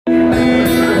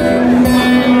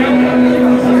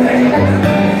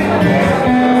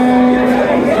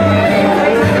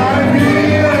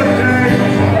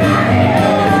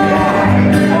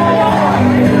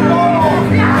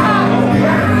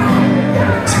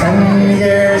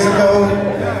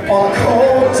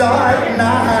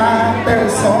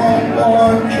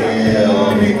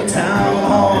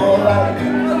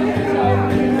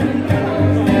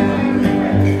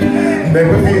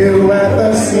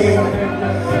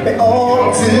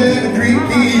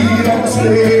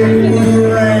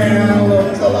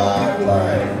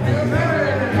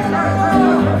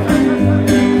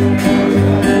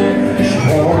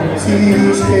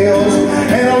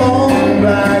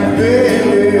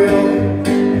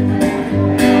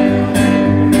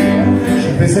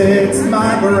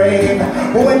grave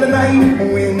when the night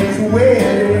winds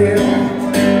wail.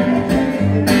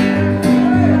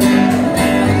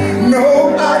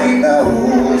 Nobody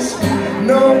knows,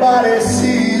 nobody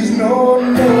sees, no,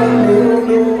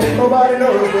 nobody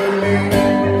knows but me.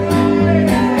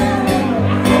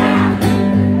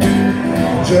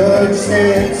 Judge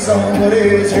said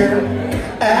somebody's your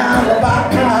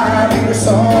alibi, you were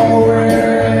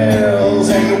somewhere else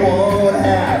and you won't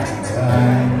have to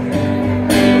die.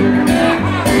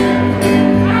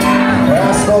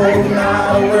 I spoke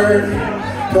not a word,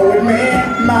 though it meant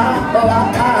my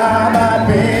life. I've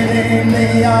been in the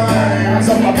arms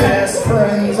of my best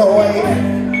friends away.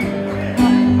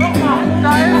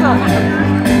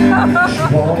 She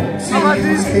walks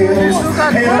these hills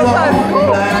in a long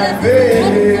black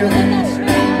veil,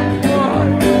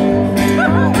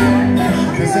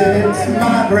 'cause it's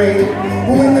my grave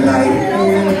when the night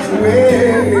winds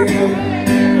wail.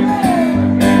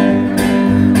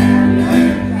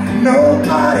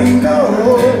 Nobody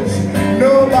knows,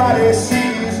 nobody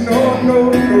sees,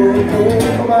 nobody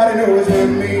knows but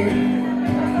me.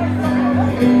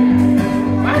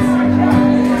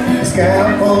 The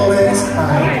scaffold is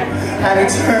high and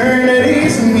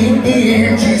eternity's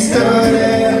mean. She stood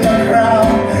in the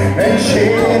crowd and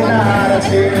shed not a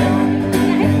tear.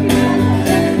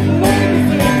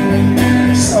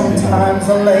 Sometimes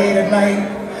late at night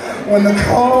when the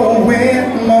cold wind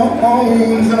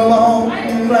moans in a long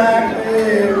black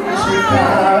veil, she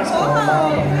cries for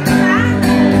mama.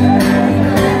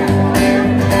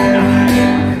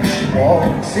 She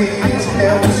walks these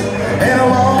hills in a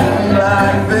long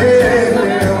black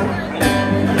veil.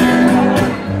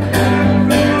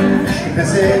 She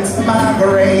visits my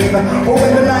grave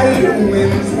when the night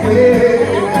winds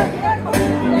wail.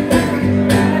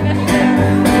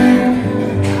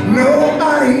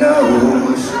 Nobody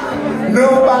knows,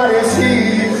 nobody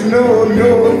sees, nobody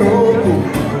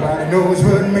knows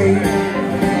but me.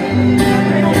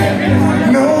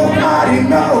 Nobody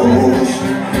knows,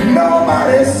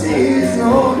 nobody sees,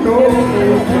 nobody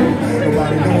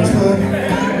knows but me.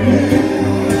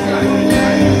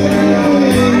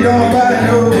 Nobody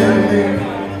knows but me.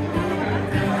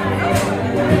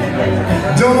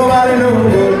 Don't nobody know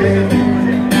but me.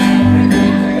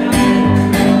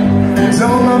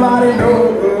 Don't nobody know.